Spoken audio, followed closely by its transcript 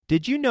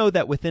Did you know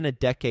that within a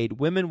decade,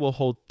 women will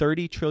hold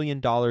 $30 trillion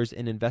in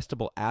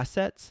investable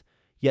assets?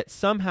 Yet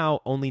somehow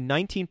only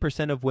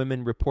 19% of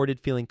women reported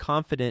feeling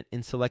confident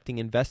in selecting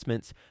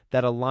investments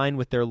that align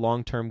with their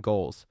long-term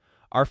goals.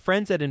 Our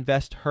friends at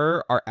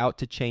InvestHer are out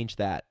to change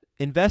that.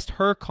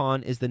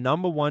 InvestHerCon is the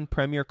 #1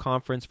 premier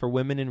conference for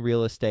women in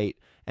real estate,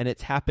 and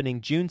it's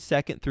happening June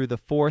 2nd through the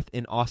 4th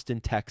in Austin,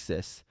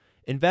 Texas.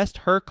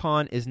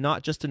 InvestHerCon is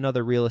not just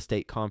another real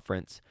estate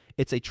conference.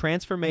 It's a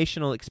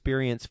transformational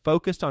experience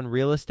focused on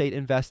real estate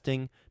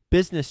investing,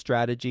 business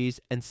strategies,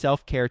 and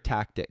self-care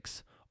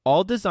tactics,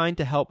 all designed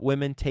to help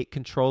women take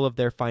control of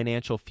their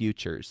financial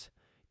futures.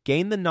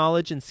 Gain the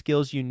knowledge and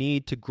skills you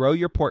need to grow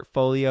your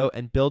portfolio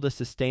and build a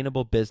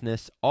sustainable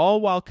business,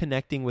 all while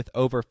connecting with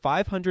over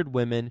 500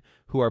 women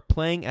who are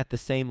playing at the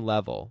same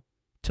level.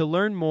 To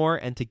learn more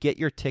and to get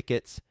your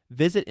tickets,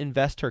 visit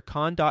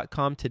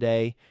InvestHerCon.com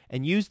today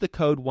and use the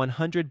code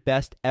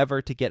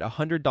 100BESTEVER to get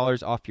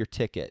 $100 off your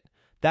ticket.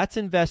 That's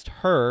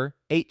InvestHer,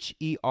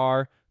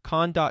 H-E-R,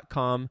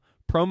 con.com,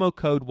 promo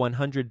code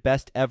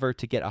 100BESTEVER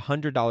to get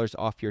 $100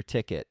 off your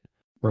ticket.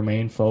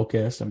 Remain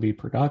focused and be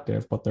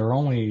productive, but they're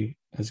only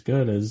as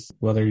good as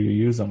whether you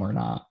use them or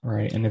not,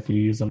 right? And if you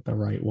use them the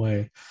right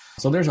way.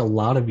 So there's a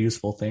lot of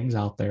useful things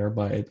out there,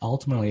 but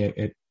ultimately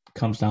it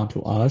comes down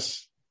to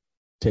us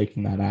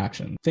taking that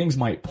action. Things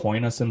might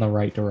point us in the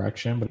right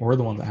direction, but we're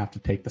the ones that have to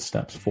take the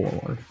steps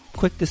forward.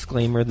 Quick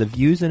disclaimer, the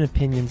views and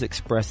opinions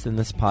expressed in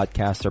this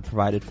podcast are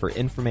provided for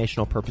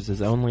informational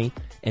purposes only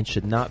and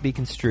should not be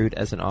construed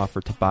as an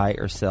offer to buy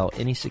or sell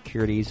any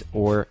securities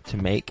or to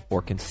make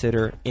or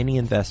consider any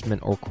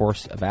investment or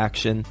course of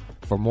action.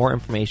 For more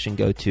information,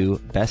 go to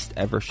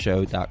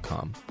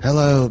bestevershow.com.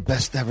 Hello,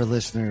 Best Ever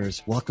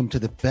listeners. Welcome to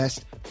the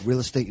best real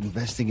estate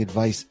investing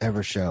advice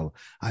ever show.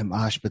 I'm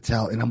Ash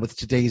Patel, and I'm with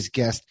today's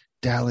guest,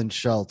 Dallin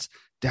Schultz.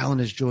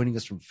 Dallin is joining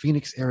us from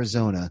Phoenix,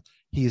 Arizona.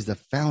 He is the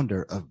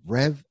founder of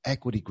Rev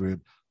Equity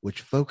Group, which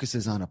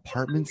focuses on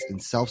apartments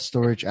and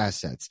self-storage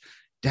assets.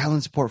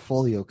 Dallin's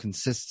portfolio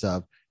consists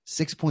of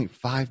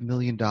 $6.5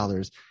 million,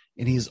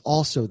 and he is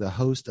also the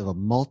host of a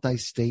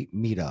multi-state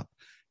meetup.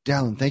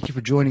 Dallin, thank you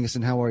for joining us,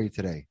 and how are you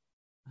today?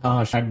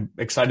 I'm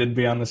excited to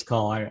be on this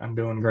call. I'm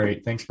doing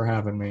great. Thanks for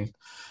having me.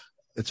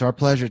 It's our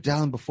pleasure.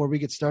 Dallin, before we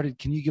get started,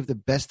 can you give the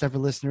Best Ever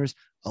listeners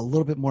a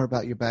little bit more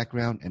about your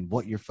background and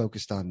what you're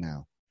focused on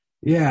now?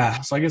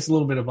 Yeah. So I guess a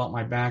little bit about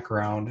my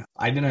background.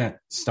 I didn't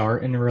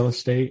start in real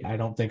estate. I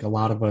don't think a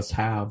lot of us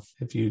have.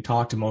 If you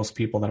talk to most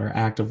people that are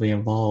actively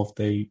involved,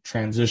 they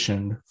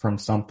transitioned from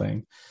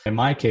something. In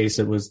my case,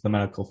 it was the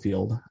medical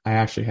field. I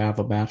actually have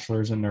a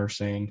bachelor's in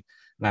nursing,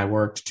 and I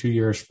worked 2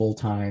 years full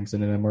time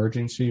in an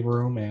emergency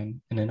room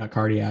and in a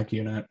cardiac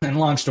unit. And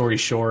long story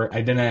short,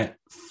 I didn't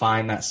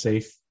find that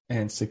safe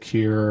and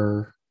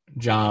secure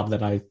job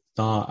that I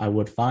thought I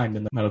would find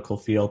in the medical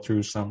field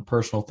through some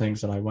personal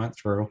things that I went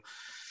through.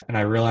 And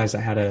I realized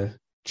I had to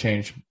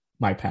change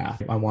my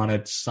path. I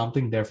wanted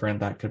something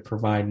different that could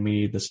provide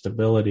me the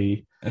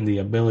stability and the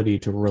ability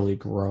to really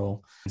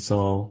grow. And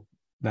so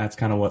that's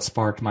kind of what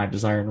sparked my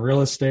desire in real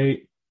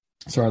estate.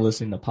 Started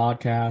listening to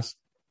podcasts,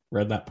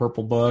 read that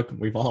purple book.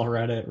 We've all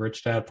read it,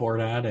 Rich Dad, Poor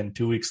Dad. And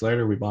 2 weeks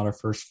later, we bought our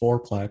first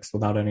fourplex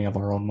without any of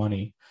our own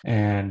money.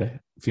 And a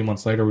few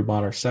months later, we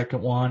bought our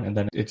second one. And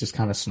then it just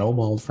kind of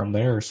snowballed from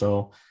there.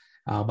 So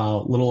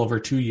about a little over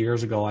 2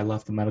 years ago, I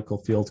left the medical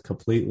field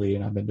completely,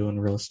 and I've been doing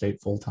real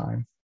estate full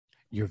time.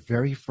 Your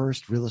very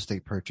first real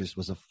estate purchase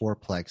was a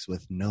fourplex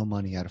with no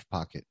money out of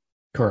pocket.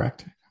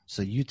 Correct.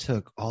 So you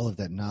took all of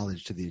that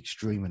knowledge to the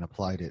extreme and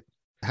applied it.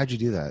 How'd you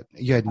do that?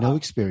 You had no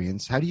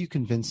experience. How do you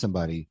convince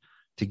somebody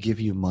to give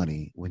you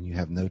money when you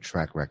have no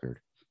track record?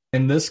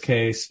 In this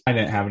case, I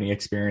didn't have any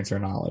experience or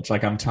knowledge.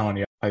 Like I'm telling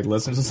you, I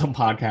listened to some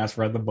podcasts,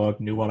 read the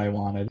book, knew what I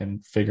wanted,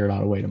 and figured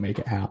out a way to make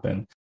it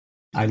happen.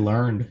 I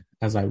learned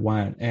as I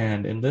went.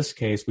 And in this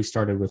case, we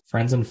started with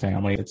friends and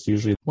family. It's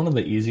usually one of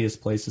the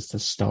easiest places to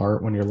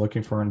start when you're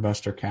looking for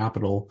investor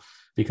capital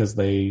because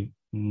they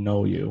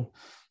know you.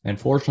 And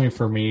fortunately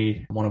for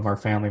me, one of our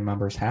family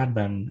members had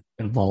been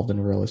involved in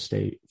real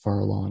estate for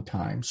a long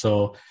time.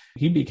 So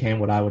he became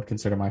what I would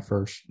consider my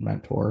first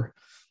mentor.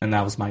 And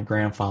that was my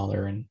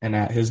grandfather. And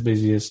at his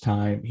busiest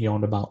time, he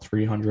owned about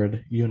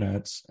 300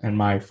 units. And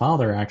my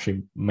father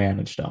actually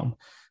managed them.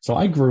 So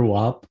I grew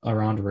up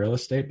around real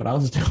estate, but I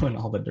was doing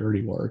all the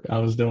dirty work. I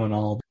was doing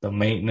all the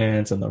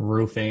maintenance and the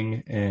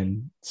roofing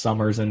in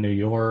summers in New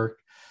York,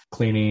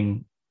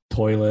 cleaning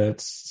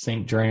toilets,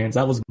 sink drains.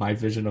 That was my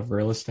vision of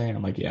real estate.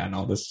 I'm like, yeah,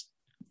 no, this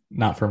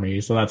not for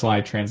me. So that's why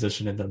I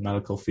transitioned into the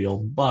medical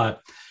field.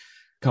 But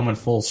coming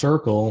full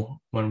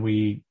circle, when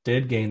we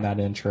did gain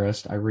that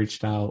interest, I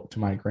reached out to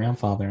my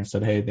grandfather and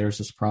said, hey, there's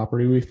this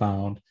property we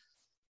found.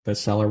 The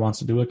seller wants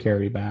to do a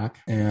carryback,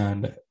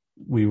 and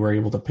we were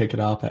able to pick it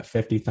up at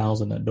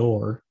 $50,000 a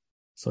door.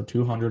 So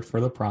 $200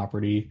 for the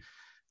property.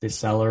 The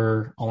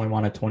seller only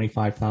wanted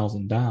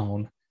 $25,000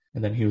 down,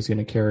 and then he was going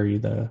to carry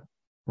the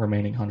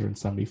remaining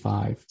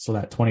 $175,000. So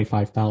that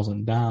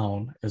 $25,000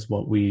 down is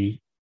what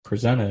we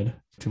presented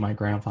to my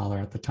grandfather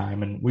at the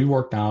time. And we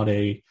worked out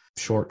a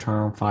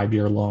short-term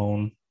 5-year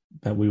loan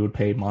that we would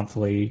pay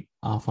monthly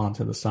off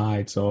onto the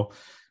side. So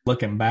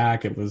looking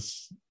back, it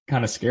was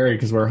kind of scary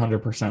because we're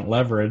 100%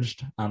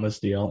 leveraged on this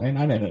deal, and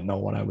I didn't know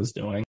what I was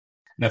doing.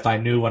 And if I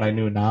knew what I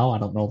knew now, I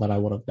don't know that I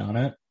would have done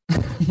it.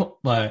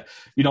 But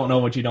you don't know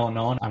what you don't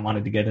know, and I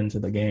wanted to get into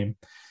the game.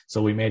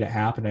 So we made it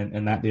happen,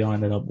 and that deal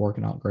ended up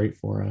working out great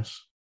for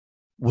us.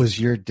 Was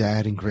your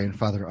dad and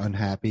grandfather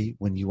unhappy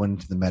when you went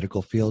into the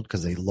medical field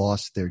because they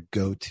lost their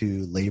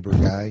go-to labor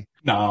guy?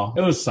 No,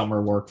 it was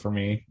summer work for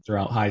me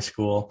throughout high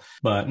school.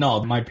 But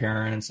no, my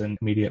parents and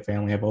immediate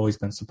family have always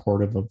been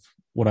supportive of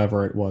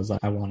whatever it was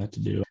I wanted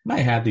to do. And I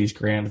had these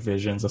grand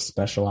visions of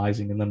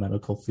specializing in the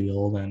medical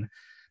field and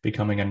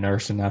becoming a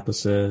nurse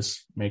anesthetist,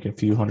 making a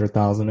few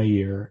 $100,000 a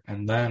year.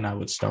 And then I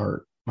would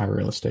start my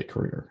real estate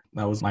career.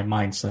 That was my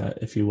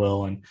mindset, if you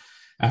will. And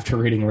after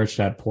reading Rich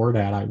Dad Poor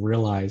Dad, I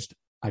realized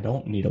I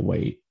don't need to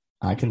wait.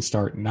 I can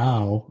start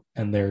now,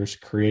 and there's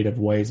creative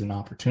ways and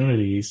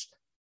opportunities.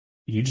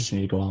 You just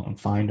need to go out and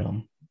find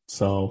them.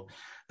 So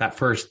that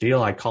first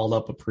deal, I called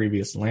up a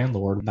previous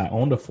landlord that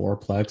owned a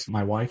fourplex.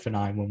 My wife and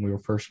I, when we were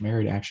first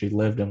married, actually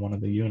lived in one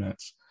of the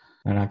units.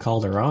 And I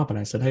called her up and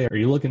I said, "Hey, are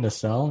you looking to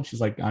sell?" And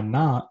she's like, "I'm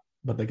not,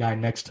 but the guy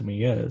next to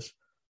me is."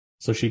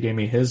 So she gave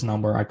me his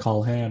number. I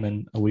call him,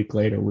 and a week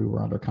later we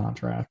were under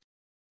contract.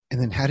 And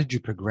then how did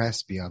you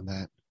progress beyond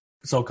that?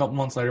 So a couple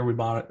months later, we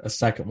bought a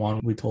second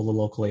one. We told the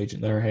local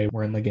agent there, "Hey,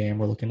 we're in the game.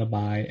 We're looking to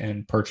buy,"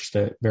 and purchased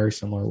it very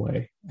similar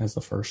way as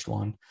the first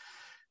one.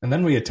 And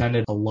then we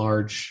attended a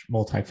large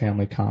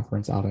multifamily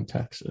conference out in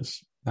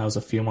Texas. That was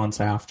a few months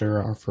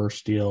after our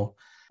first deal,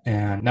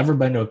 and never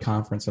been to a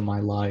conference in my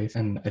life,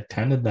 and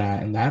attended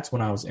that. And that's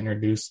when I was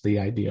introduced to the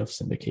idea of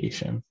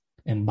syndication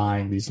and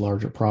buying these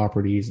larger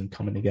properties and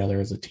coming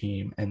together as a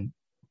team. And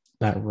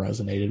that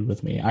resonated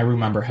with me. I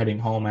remember heading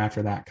home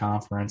after that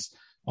conference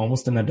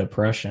almost in a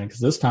depression, because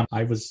this time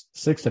I was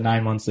 6 to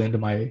 9 months into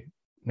my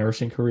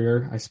nursing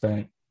career. I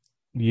spent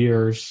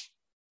years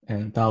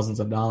and thousands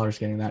of dollars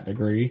getting that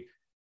degree,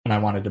 and I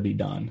wanted to be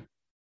done.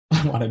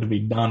 I wanted to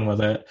be done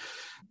with it.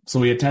 So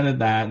we attended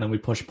that, and then we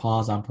pushed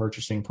pause on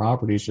purchasing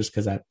properties just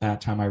because at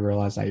that time I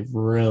realized I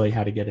really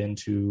had to get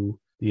into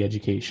the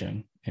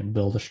education and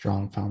build a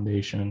strong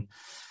foundation.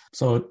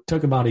 So it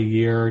took about a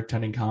year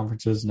attending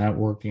conferences,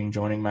 networking,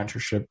 joining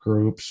mentorship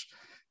groups,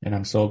 and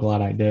I'm so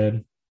glad I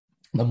did.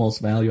 The most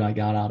value I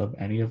got out of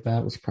any of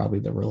that was probably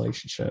the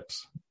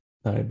relationships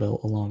that I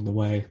built along the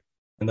way.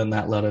 And then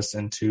that led us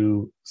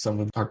into some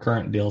of our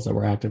current deals that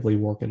we're actively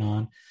working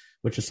on,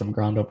 which is some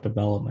ground up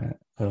development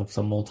of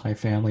some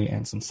multifamily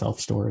and some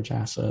self-storage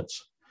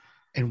assets.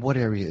 And what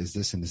area is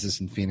this in? Is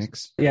this in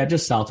Phoenix? Yeah,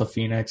 just south of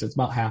Phoenix. It's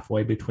about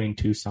halfway between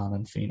Tucson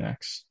and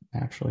Phoenix,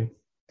 actually.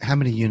 How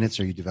many units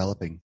are you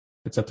developing?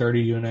 It's a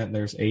 30 unit.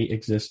 There's 8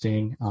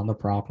 existing on the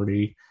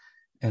property.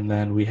 And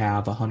then we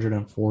have a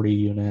 140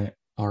 unit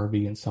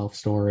RV and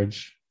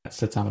self-storage that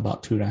sits on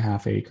about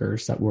 2.5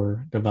 acres that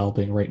we're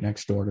developing right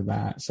next door to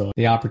that. So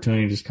the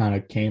opportunity just kind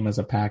of came as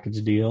a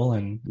package deal,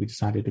 and we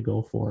decided to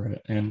go for it.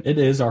 And it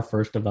is our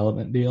first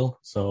development deal,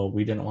 so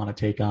we didn't want to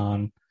take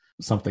on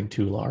something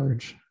too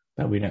large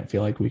that we didn't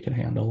feel like we could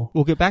handle.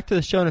 We'll get back to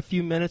the show in a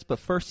few minutes, but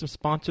first, some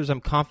sponsors I'm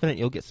confident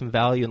you'll get some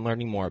value in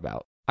learning more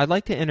about. I'd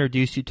like to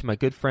introduce you to my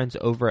good friends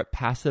over at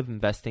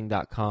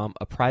PassiveInvesting.com,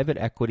 a private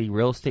equity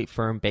real estate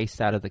firm based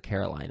out of the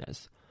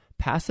Carolinas.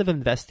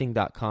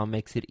 PassiveInvesting.com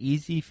makes it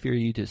easy for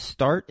you to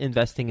start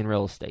investing in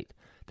real estate.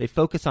 They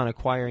focus on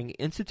acquiring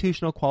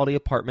institutional quality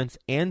apartments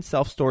and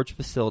self-storage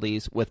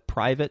facilities with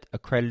private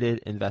accredited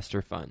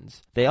investor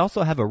funds. They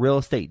also have a real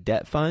estate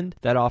debt fund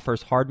that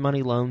offers hard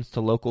money loans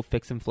to local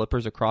fix and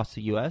flippers across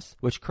the U.S.,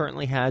 which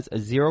currently has a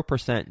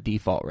 0%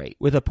 default rate.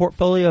 With a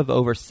portfolio of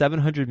over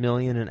 $700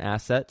 million in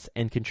assets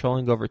and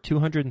controlling over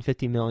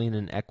 $250 million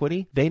in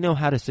equity, they know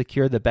how to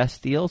secure the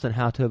best deals and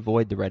how to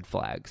avoid the red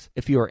flags.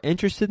 If you are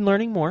interested in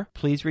learning more,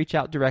 please reach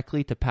out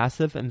directly to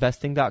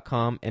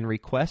PassiveInvesting.com and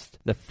request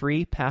the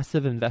free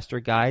Passive Investor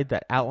Guide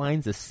that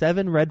outlines the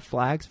 7 red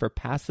flags for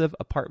passive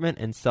apartment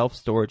and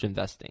self-storage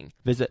investing.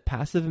 Visit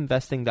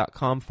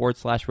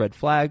PassiveInvesting.com/red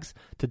flags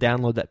to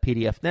download that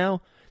PDF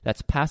now.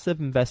 That's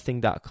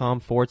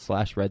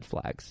PassiveInvesting.com/red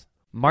flags.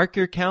 Mark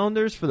your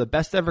calendars for the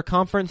Best Ever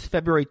Conference,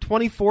 February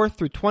 24th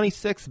through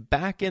 26th,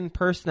 back in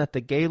person at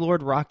the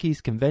Gaylord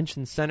Rockies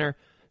Convention Center.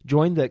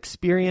 Join the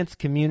experienced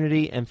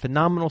community and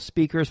phenomenal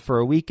speakers for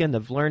a weekend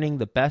of learning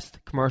the best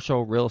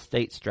commercial real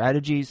estate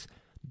strategies,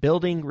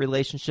 building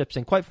relationships,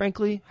 and quite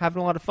frankly,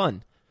 having a lot of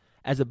fun.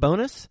 As a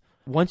bonus,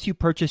 once you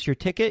purchase your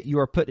ticket, you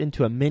are put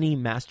into a mini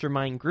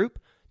mastermind group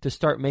to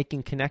start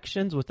making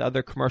connections with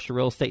other commercial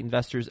real estate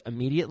investors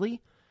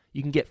immediately.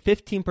 You can get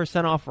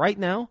 15% off right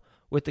now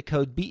with the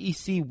code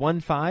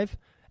BEC15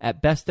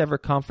 at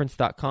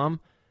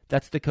besteverconference.com.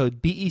 That's the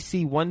code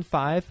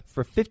BEC15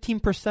 for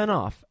 15%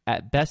 off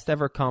at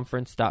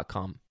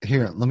besteverconference.com.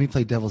 Here, let me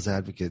play devil's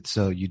advocate.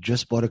 So you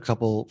just bought a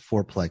couple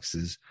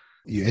fourplexes.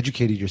 You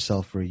educated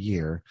yourself for a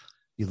year.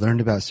 You learned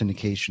about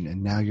syndication,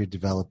 and now you're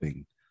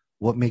developing.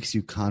 What makes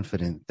you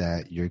confident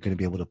that you're going to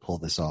be able to pull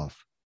this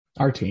off?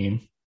 Our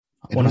team.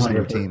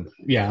 100%.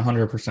 Yeah,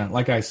 100%.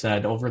 Like I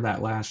said, over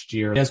that last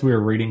year, as we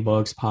were reading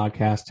books,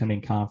 podcasts,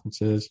 attending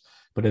conferences,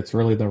 but it's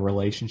really the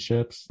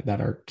relationships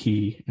that are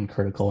key and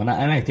critical. And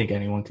I think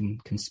anyone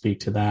can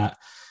speak to that.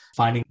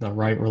 Finding the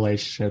right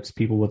relationships,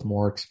 people with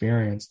more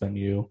experience than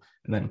you,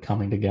 and then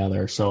coming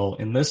together. So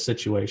in this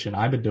situation,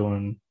 I've been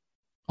doing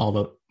all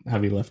the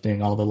heavy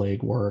lifting, all the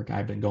legwork.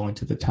 I've been going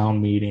to the town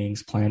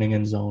meetings, planning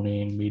and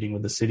zoning, meeting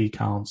with the city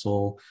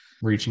council,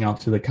 reaching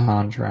out to the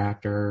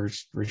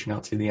contractors, reaching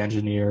out to the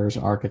engineers,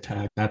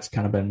 architect. That's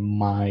kind of been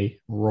my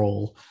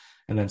role.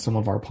 And then some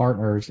of our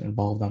partners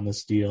involved on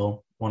this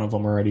deal, one of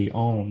them already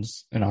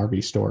owns an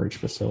RV storage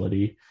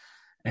facility,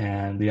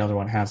 and the other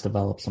one has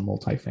developed some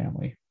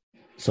multifamily.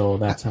 So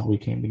that's how we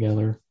came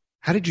together.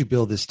 How did you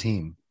build this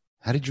team?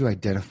 How did you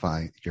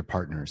identify your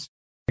partners?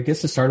 I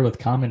guess it started with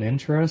common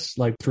interests.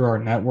 Like through our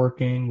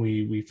networking,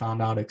 we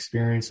found out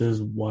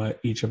experiences, what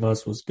each of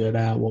us was good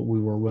at, what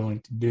we were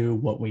willing to do,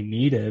 what we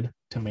needed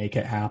to make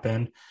it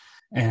happen,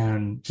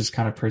 and just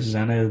kind of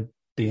presented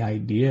the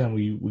idea.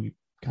 We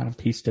kind of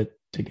pieced it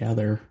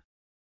together.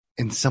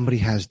 And somebody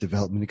has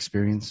development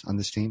experience on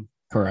this team?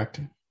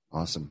 Correct.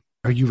 Awesome.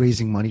 Are you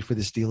raising money for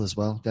this deal as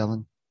well,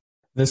 Dallin?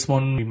 This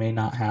one, we may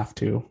not have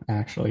to,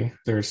 actually.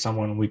 There's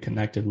someone we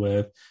connected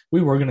with.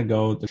 We were going to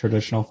go the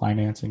traditional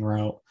financing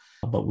route,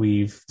 but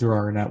through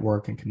our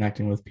network and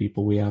connecting with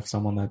people, we have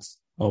someone that's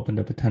open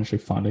to potentially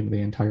funding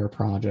the entire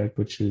project,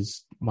 which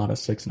is about a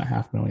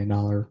 $6.5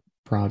 million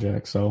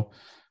project. So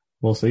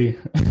we'll see.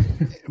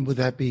 Would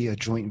that be a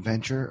joint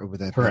venture, or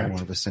would that Correct. be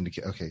more of a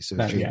syndicate? Okay, so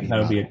that'd be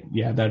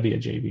a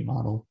JV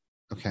model.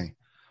 Okay,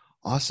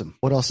 awesome.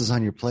 What else is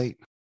on your plate?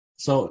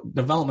 So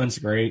development's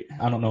great.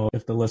 I don't know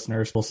if the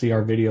listeners will see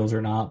our videos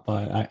or not,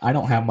 but I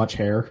don't have much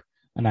hair.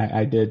 And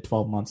I did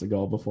 12 months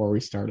ago before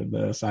we started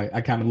this. I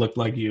kind of looked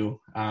like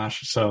you,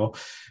 Ash. So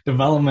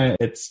development,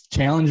 it's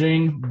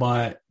challenging,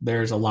 but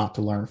there's a lot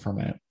to learn from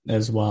it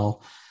as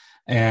well.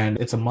 And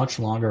it's a much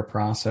longer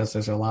process.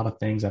 There's a lot of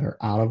things that are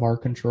out of our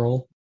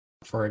control.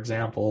 For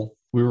example,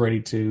 we were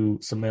ready to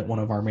submit one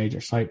of our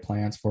major site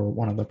plans for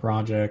one of the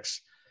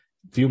projects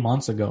a few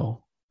months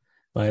ago.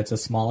 But it's a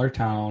smaller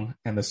town,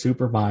 and the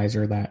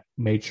supervisor that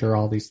made sure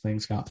all these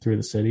things got through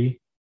the city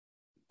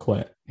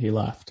quit. He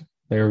left.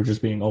 They were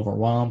just being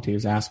overwhelmed. He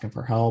was asking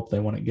for help. They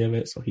wouldn't give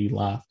it, so he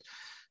left.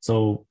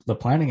 So the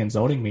planning and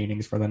zoning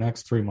meetings for the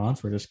next 3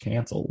 months were just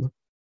canceled.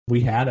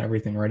 We had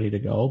everything ready to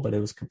go, but it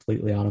was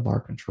completely out of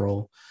our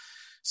control.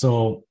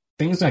 So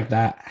things like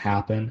that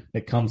happen.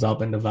 It comes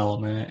up in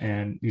development,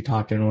 and you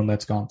talk to anyone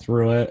that's gone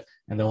through it,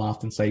 and they'll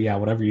often say, yeah,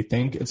 whatever you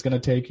think it's going to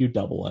take, you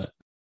double it.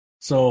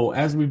 So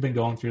as we've been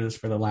going through this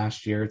for the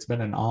last year, it's been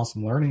an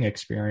awesome learning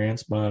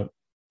experience, but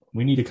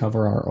we need to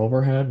cover our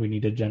overhead. We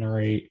need to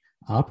generate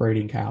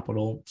operating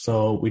capital.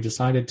 So we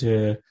decided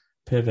to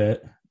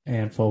pivot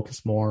and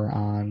focus more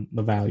on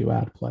the value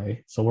add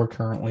play. So we're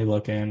currently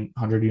looking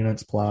 100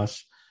 units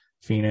plus,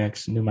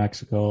 Phoenix, New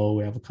Mexico.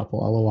 We have a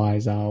couple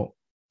LOIs out,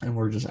 and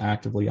we're just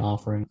actively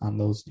offering on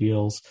those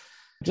deals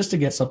just to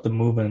get something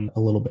moving a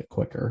little bit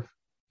quicker.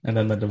 And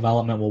then the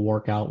development will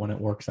work out when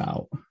it works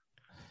out.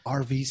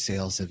 RV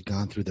sales have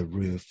gone through the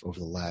roof over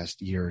the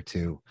last year or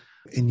two.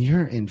 And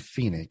you're in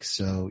Phoenix,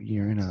 so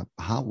you're in a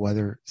hot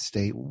weather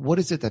state. What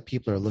is it that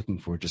people are looking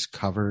for? Just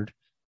covered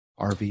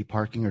RV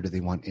parking, or do they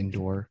want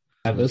indoor?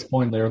 At this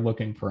point, they're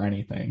looking for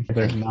anything.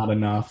 There's not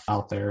enough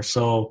out there.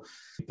 So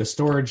the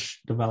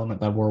storage development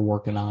that we're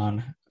working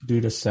on,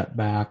 due to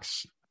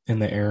setbacks in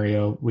the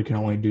area, we can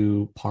only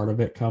do part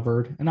of it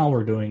covered. And all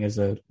we're doing is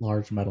a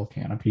large metal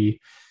canopy.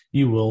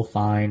 You will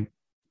find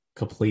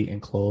complete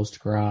enclosed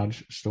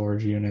garage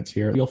storage units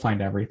here. You'll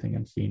find everything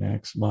in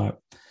Phoenix, but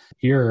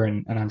here,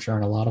 and I'm sure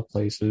in a lot of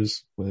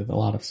places with a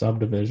lot of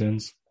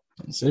subdivisions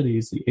and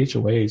cities, the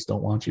HOAs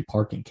don't want you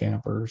parking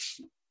campers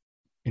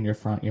in your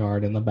front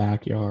yard, in the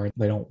backyard.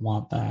 They don't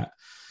want that.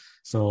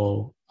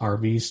 So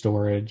RV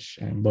storage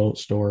and boat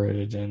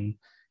storage and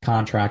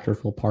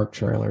contractors will park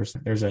trailers.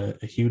 There's a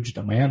huge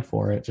demand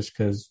for it just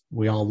because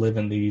we all live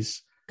in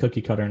these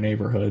cookie cutter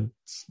neighborhoods,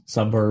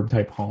 suburb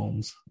type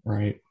homes,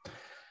 right?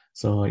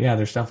 So yeah,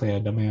 there's definitely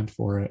a demand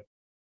for it.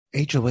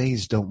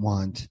 HOAs don't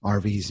want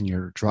RVs in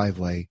your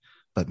driveway,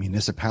 but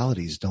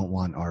municipalities don't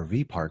want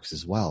RV parks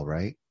as well,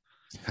 right?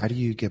 How do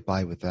you get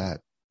by with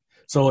that?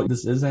 So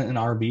this isn't an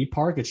RV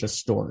park, it's just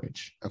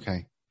storage.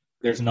 Okay.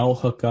 There's no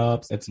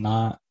hookups. It's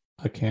not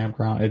a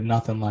campground. It's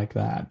nothing like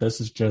that. This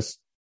is just,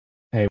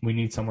 hey, we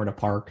need somewhere to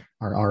park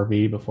our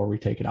RV before we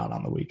take it out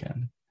on the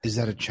weekend. Is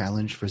that a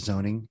challenge for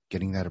zoning,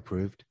 getting that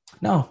approved?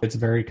 No, it's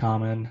very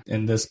common.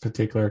 In this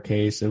particular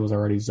case, it was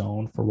already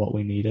zoned for what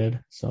we needed.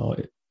 So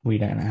we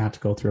didn't have to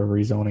go through a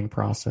rezoning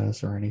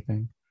process or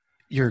anything.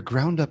 Your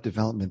ground up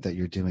development that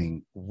you're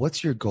doing,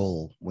 what's your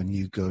goal when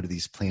you go to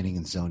these planning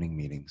and zoning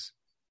meetings?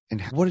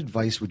 And what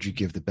advice would you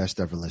give the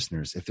best ever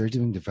listeners if they're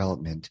doing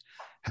development?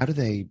 How do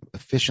they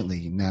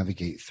efficiently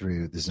navigate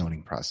through the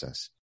zoning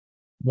process?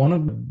 One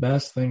of the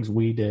best things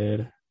we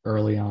did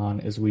early on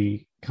is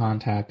we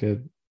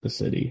contacted the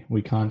city.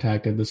 We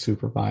contacted the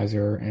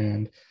supervisor,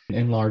 and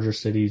in larger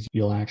cities,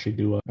 you'll actually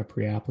do a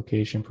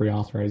pre-application,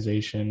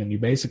 pre-authorization, and you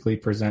basically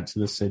present to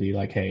the city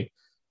like, hey,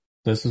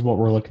 this is what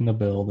we're looking to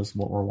build. This is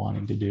what we're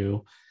wanting to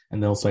do.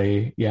 and they'll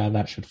say, yeah,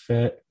 that should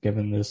fit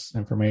given this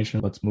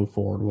information. Let's move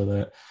forward with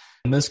it.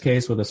 In this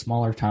case, with a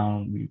smaller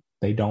town,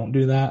 they don't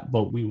do that,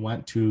 but we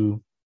went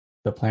to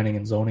the planning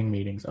and zoning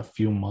meetings a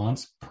few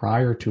months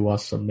prior to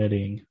us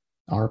submitting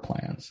our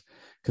plans,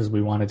 because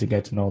we wanted to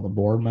get to know the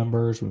board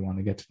members. We wanted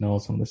to get to know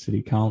some of the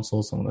city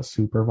council, some of the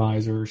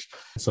supervisors.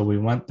 So we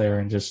went there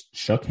and just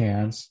shook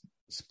hands,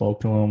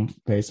 spoke to them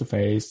face to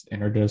face,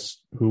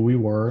 introduced who we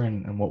were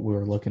and what we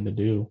were looking to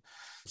do.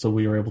 So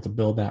we were able to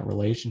build that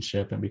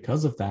relationship. And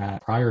because of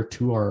that, prior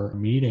to our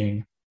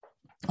meeting,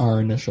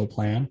 our initial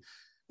plan,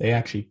 they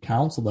actually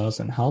counseled us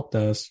and helped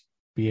us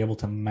be able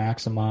to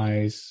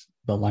maximize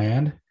the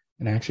land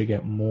and actually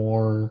get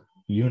more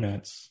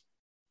units,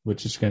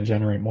 which is going to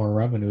generate more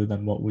revenue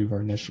than what we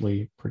were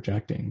initially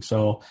projecting.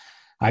 So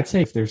I'd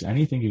say if there's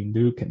anything you can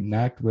do,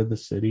 connect with the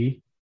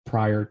city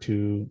prior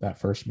to that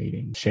first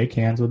meeting. Shake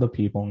hands with the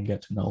people and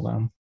get to know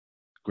them.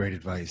 Great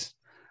advice.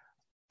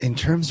 In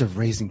terms of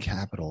raising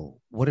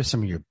capital, what are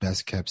some of your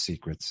best kept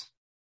secrets?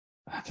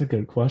 That's a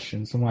good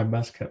question. Some of my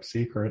best kept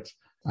secrets.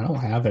 I don't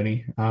have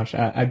any. Gosh,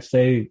 I'd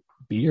say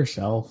be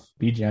yourself,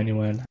 be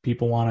genuine.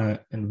 People want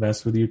to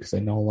invest with you because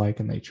they know, like,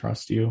 and they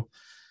trust you.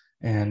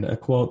 And a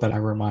quote that I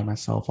remind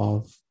myself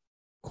of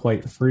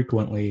quite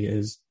frequently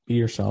is be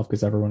yourself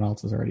because everyone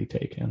else is already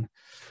taken.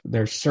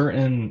 There's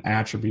certain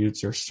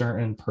attributes or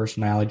certain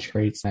personality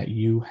traits that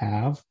you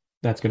have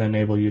that's going to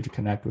enable you to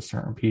connect with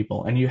certain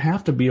people. And you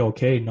have to be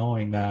okay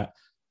knowing that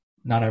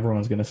not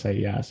everyone's going to say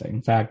yes.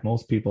 In fact,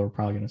 most people are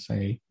probably going to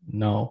say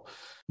no.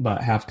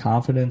 But have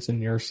confidence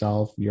in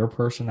yourself, your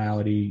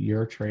personality,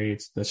 your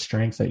traits, the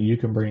strengths that you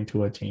can bring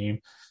to a team,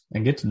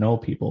 and get to know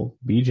people.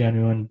 Be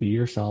genuine, be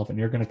yourself, and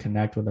you're going to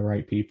connect with the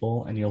right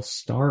people, and you'll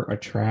start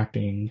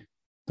attracting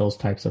those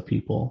types of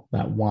people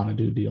that want to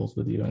do deals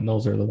with you. And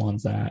those are the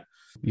ones that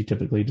you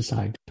typically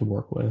decide to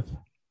work with.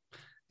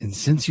 And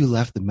since you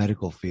left the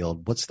medical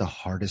field, what's the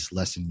hardest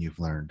lesson you've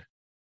learned?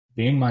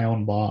 Being my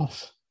own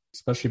boss,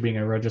 especially being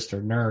a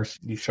registered nurse,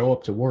 you show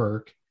up to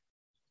work,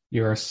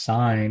 you're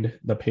assigned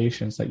the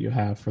patients that you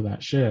have for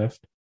that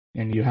shift,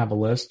 and you have a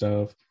list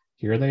of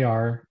here they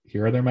are,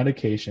 here are their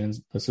medications,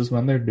 this is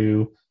when they're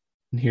due,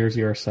 and here's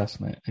your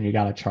assessment, and you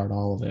got to chart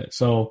all of it.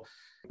 So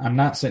I'm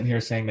not sitting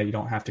here saying that you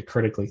don't have to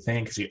critically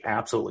think, because you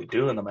absolutely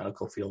do in the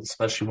medical field,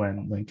 especially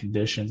when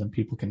conditions and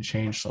people can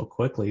change so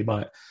quickly.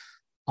 But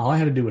all I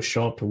had to do was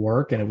show up to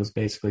work, and it was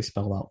basically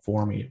spelled out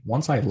for me.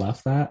 Once I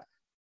left that,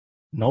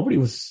 nobody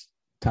was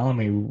telling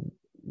me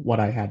what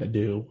I had to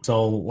do.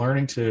 So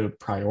learning to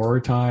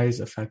prioritize,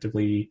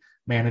 effectively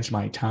manage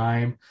my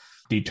time,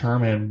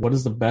 determine what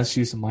is the best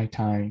use of my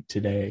time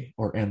today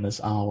or in this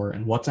hour,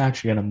 and what's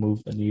actually going to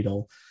move the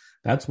needle.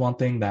 That's one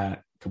thing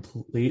that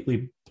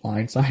completely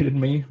blindsided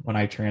me when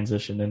I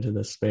transitioned into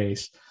this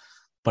space.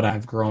 But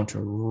I've grown to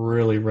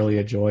really, really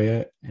enjoy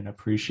it and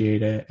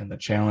appreciate it and the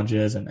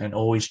challenges and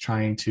always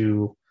trying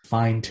to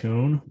fine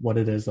tune what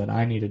it is that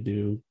I need to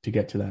do to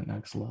get to that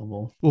next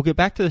level. We'll get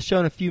back to the show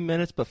in a few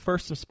minutes, but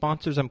first, some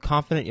sponsors I'm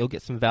confident you'll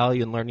get some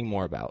value in learning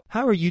more about.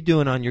 How are you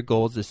doing on your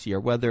goals this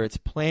year? Whether it's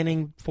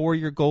planning for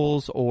your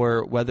goals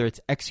or whether it's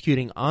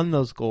executing on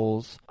those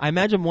goals, I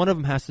imagine one of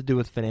them has to do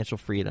with financial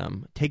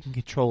freedom, taking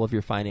control of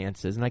your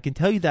finances. And I can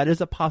tell you that is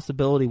a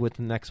possibility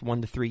within the next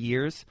 1 to 3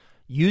 years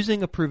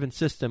using a proven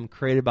system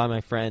created by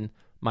my friend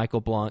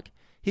Michael Blanc.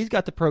 He's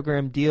got the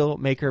program Deal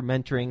Maker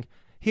Mentoring.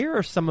 Here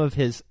are some of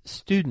his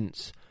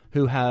students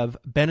who have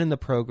been in the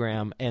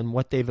program and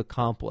what they've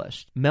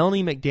accomplished.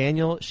 Melanie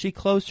McDaniel, she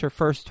closed her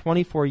first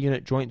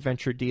 24-unit joint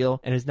venture deal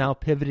and is now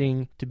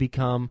pivoting to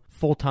become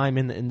full-time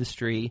in the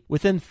industry.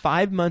 Within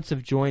 5 months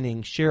of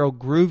joining, Cheryl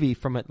Groovy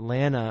from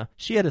Atlanta,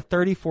 she had a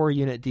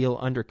 34-unit deal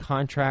under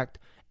contract,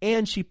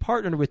 and she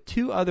partnered with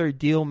 2 other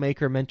Deal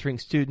Maker Mentoring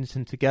students,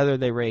 and together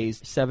they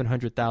raised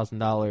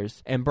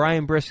 $700,000. And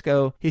Brian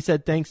Briscoe, he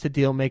said thanks to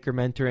Deal Maker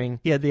Mentoring,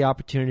 he had the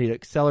opportunity to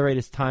accelerate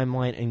his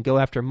timeline and go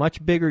after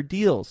much bigger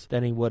deals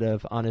than he would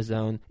have on his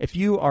own. If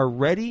you are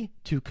ready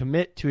to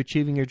commit to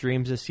achieving your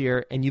dreams this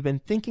year and you've been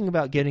thinking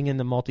about getting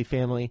into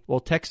multifamily, well,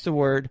 text the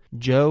word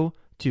Joe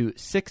to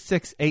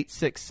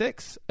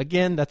 66866.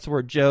 Again, that's the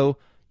word Joe.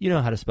 You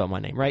know how to spell my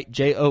name, right?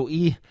 Joe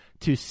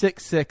to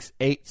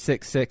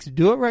 66866.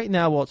 Do it right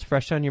now while it's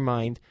fresh on your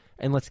mind,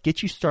 and let's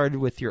get you started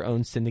with your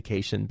own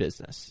syndication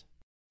business.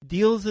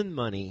 Deals and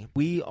money.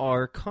 We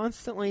are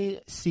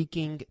constantly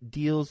seeking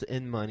deals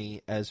and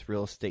money as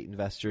real estate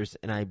investors,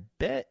 and I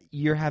bet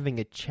you're having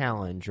a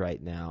challenge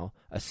right now,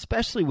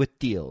 especially with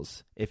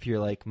deals, if you're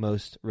like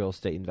most real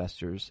estate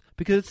investors,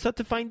 because it's tough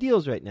to find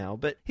deals right now.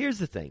 But here's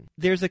the thing.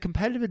 There's a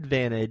competitive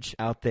advantage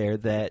out there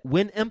that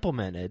when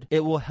implemented,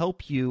 it will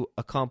help you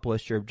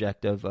accomplish your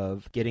objective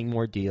of getting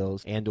more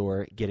deals and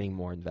or getting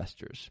more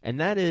investors. And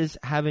that is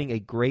having a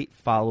great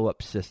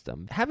follow-up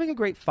system. Having a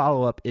great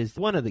follow-up is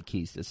one of the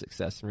keys to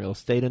success in real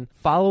estate, and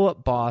Follow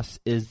Up Boss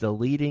is the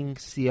leading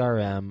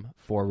CRM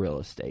for real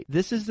estate.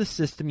 This is the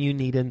system you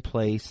need in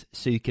place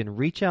so you can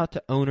reach out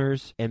to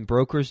owners and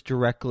brokers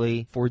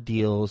directly for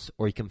deals,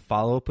 or you can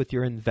follow up with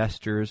your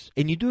investors,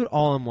 and you do it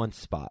all in one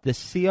spot. The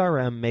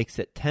CRM makes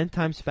it 10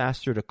 times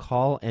faster to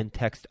call and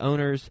text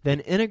owners,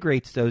 then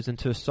integrates those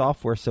into a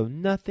software so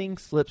nothing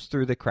slips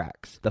through the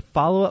cracks. The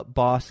Follow Up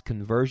Boss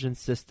conversion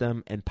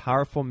system and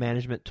powerful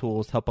management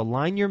tools help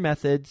align your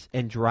methods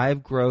and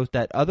drive growth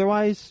that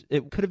otherwise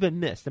it could have been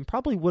missed and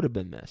probably would have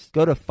been missed.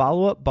 Go to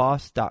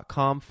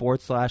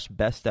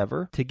followupboss.com/best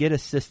ever to get a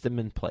system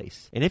in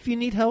place. And if you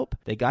need help,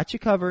 they got you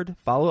covered.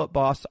 Follow Up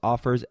Boss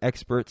offers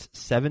experts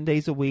 7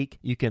 days a week.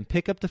 You can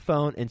pick up the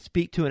phone and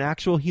speak to an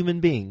actual human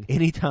being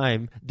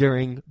anytime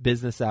during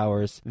business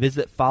hours.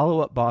 Visit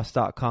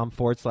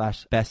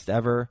followupboss.com/best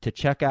ever to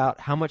check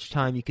out how much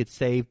time you could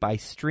save by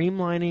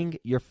streamlining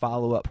your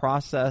follow-up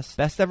process.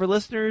 Best Ever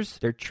listeners,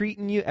 they're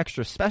treating you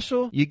extra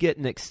special. You get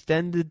an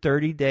extended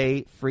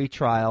 30-day free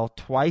trial,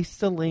 twice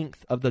the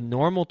length of the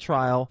normal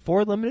trial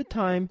for a limited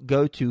time.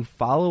 Go to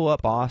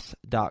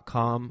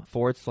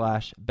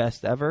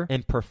followupboss.com/best ever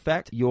and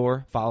perfect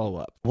your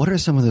follow-up. What are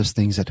some of those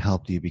things that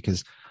helped you?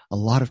 Because a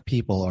lot of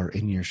people are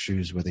in your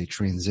shoes where they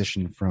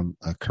transition from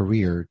a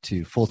career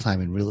to full-time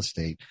in real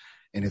estate.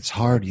 And it's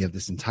hard. You have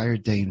this entire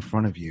day in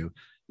front of you.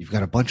 You've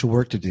got a bunch of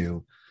work to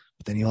do,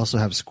 but then you also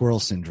have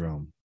squirrel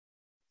syndrome.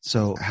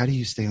 So how do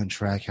you stay on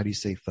track? How do you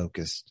stay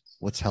focused?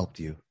 What's helped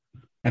you?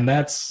 And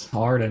that's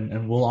hard.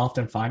 And we'll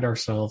often find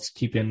ourselves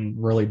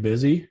keeping really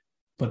busy,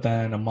 but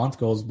then a month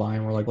goes by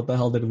and we're like, what the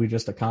hell did we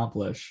just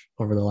accomplish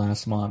over the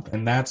last month?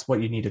 And that's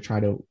what you need to try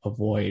to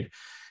avoid.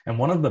 And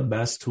one of the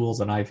best tools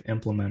that I've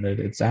implemented,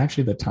 it's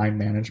actually the time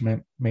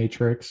management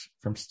matrix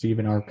from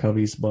Stephen R.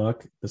 Covey's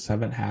book, The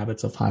 7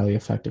 Habits of Highly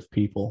Effective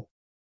People.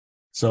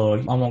 So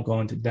I won't go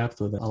into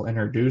depth with it. I'll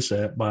introduce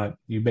it, but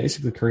you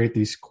basically create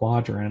these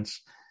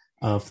quadrants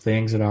of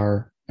things that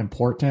are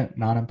important,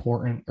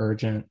 non-important,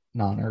 urgent,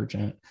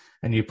 non-urgent,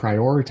 and you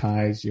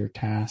prioritize your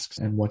tasks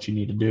and what you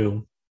need to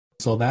do.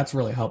 So that's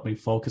really helped me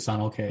focus on,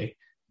 okay,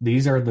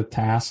 these are the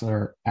tasks that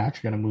are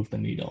actually going to move the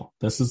needle.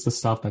 This is the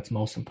stuff that's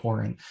most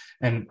important.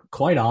 And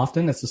quite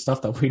often it's the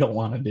stuff that we don't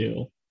want to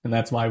do. And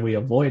that's why we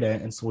avoid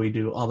it. And so we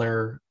do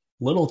other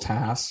little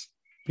tasks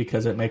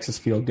because it makes us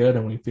feel good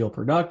and we feel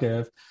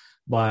productive,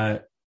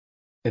 but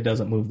it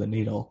doesn't move the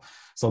needle.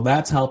 So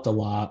that's helped a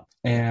lot.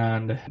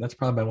 And that's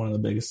probably one of the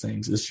biggest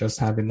things is just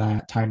having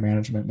that time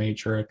management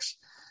matrix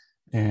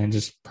and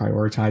just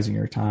prioritizing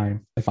your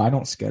time. If I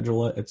don't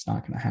schedule it, it's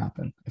not going to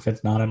happen. If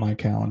it's not in my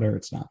calendar,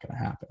 it's not going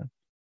to happen.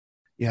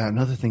 Yeah,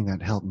 another thing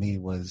that helped me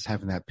was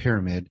having that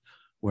pyramid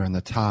where on the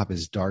top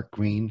is dark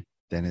green,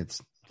 then it's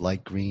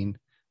light green,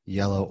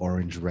 yellow,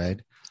 orange,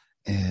 red.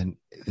 And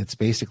it's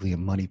basically a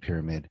money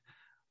pyramid.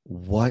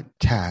 What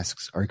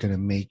tasks are going to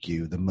make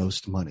you the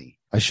most money?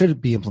 I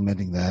should be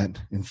implementing that.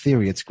 In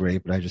theory, it's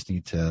great, but I just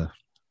need to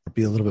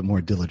be a little bit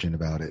more diligent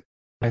about it.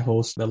 I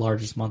host the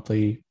largest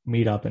monthly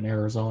meetup in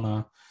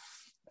Arizona.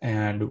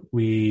 And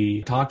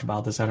we talked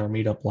about this at our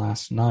meetup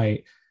last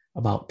night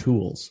about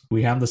tools.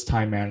 We have this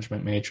time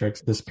management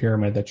matrix, this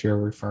pyramid that you're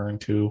referring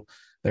to.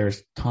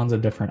 There's tons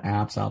of different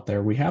apps out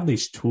there. We have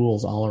these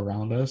tools all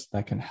around us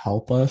that can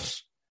help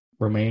us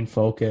remain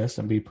focused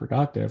and be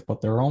productive, but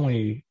they're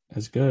only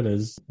as good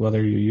as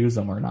whether you use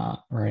them or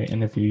not, right?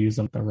 And if you use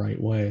them the right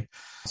way.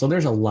 So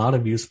there's a lot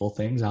of useful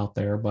things out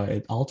there,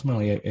 but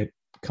ultimately it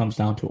comes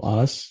down to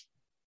us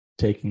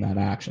taking that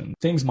action.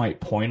 Things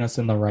might point us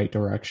in the right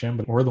direction,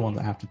 but we're the ones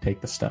that have to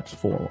take the steps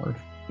forward.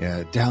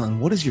 Yeah. Dallin,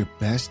 what is your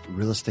best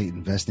real estate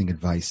investing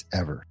advice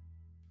ever?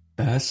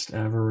 Best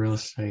ever real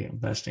estate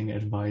investing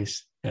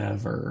advice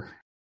ever.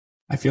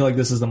 I feel like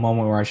this is the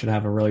moment where I should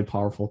have a really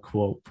powerful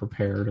quote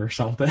prepared or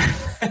something.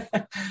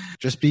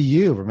 Just be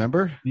you,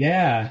 remember?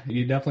 Yeah,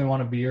 you definitely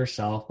want to be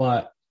yourself.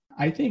 But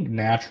I think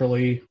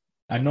naturally,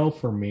 I know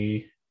for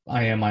me,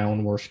 I am my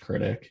own worst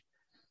critic.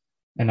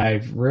 And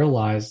I've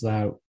realized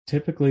that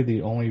typically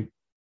the only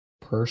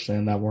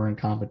person that we're in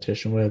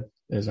competition with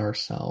is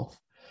ourselves.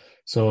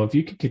 So if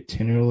you could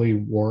continually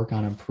work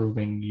on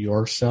improving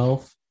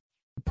yourself,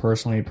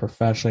 personally,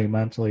 professionally,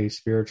 mentally,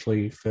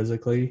 spiritually,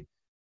 physically,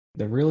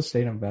 the real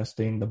estate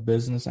investing, the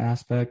business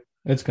aspect,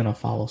 it's going to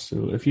follow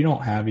suit. If you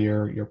don't have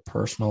your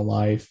personal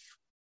life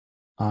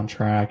on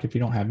track, if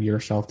you don't have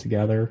yourself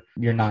together,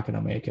 you're not going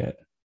to make it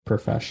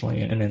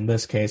professionally. And in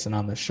this case, and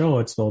on the show,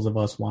 it's those of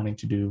us wanting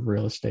to do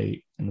real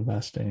estate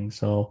investing.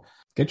 So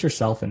get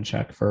yourself in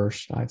check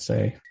first, I'd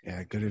say.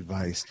 Yeah, good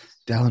advice.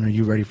 Dallin, are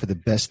you ready for the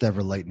best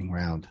ever lightning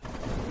round?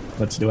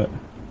 Let's do it.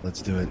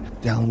 Let's do it.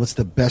 Dallin, what's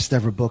the best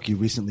ever book you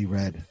recently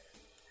read?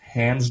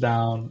 Hands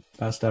down,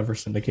 best ever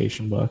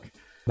syndication book.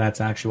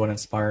 That's actually what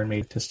inspired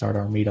me to start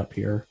our meetup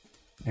here.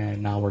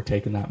 And now we're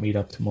taking that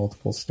meetup to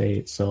multiple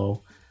states.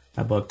 So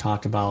that book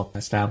talked about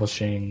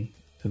establishing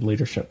the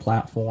leadership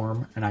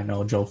platform. And I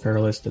know Joe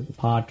Fairless did the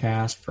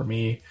podcast. For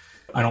me,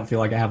 I don't feel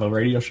like I have a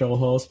radio show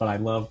host, but I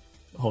love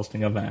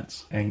hosting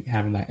events and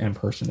having that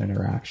in-person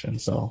interaction.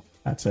 So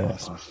that's it.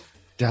 Awesome.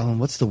 Dallin,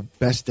 what's the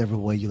best ever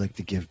way you like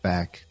to give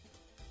back?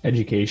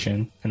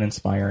 Education and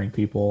inspiring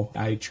people.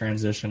 I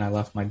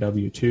left my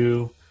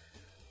W-2,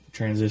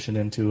 transitioned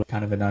into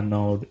kind of an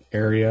unknown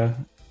area.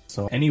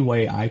 So any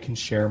way I can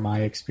share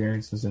my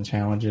experiences and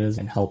challenges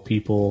and help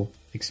people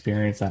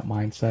experience that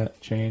mindset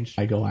change,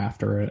 I go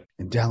after it.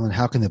 And Dallin,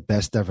 how can the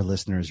best ever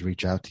listeners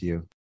reach out to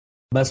you?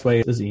 Best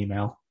way is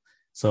email.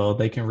 So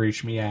they can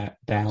reach me at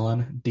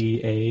Dallon,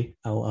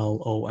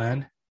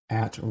 DALLON,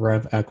 at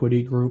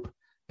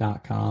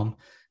revequitygroup.com.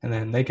 And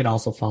then they can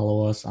also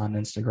follow us on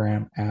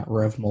Instagram at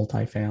Rev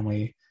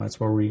Multifamily. That's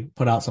where we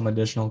put out some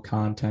additional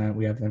content.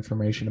 We have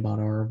information about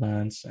our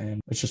events, and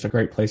it's just a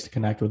great place to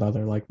connect with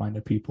other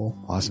like-minded people.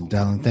 Awesome,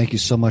 Dallin. Thank you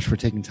so much for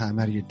taking time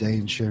out of your day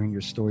and sharing your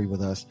story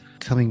with us.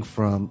 Coming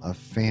from a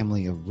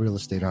family of real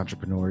estate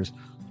entrepreneurs,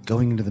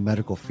 going into the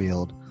medical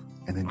field,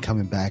 and then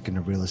coming back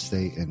into real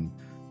estate and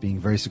being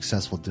very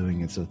successful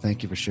doing it. So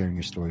thank you for sharing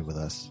your story with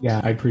us.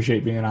 Yeah, I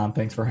appreciate being on.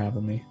 Thanks for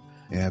having me.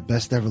 Yeah,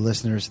 best ever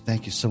listeners,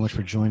 thank you so much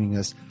for joining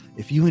us.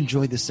 If you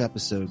enjoyed this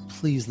episode,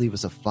 please leave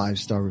us a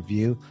 5-star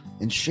review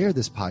and share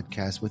this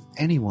podcast with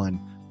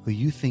anyone who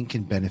you think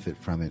can benefit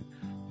from it.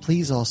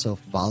 Please also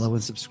follow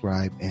and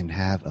subscribe and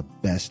have a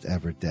best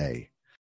ever day.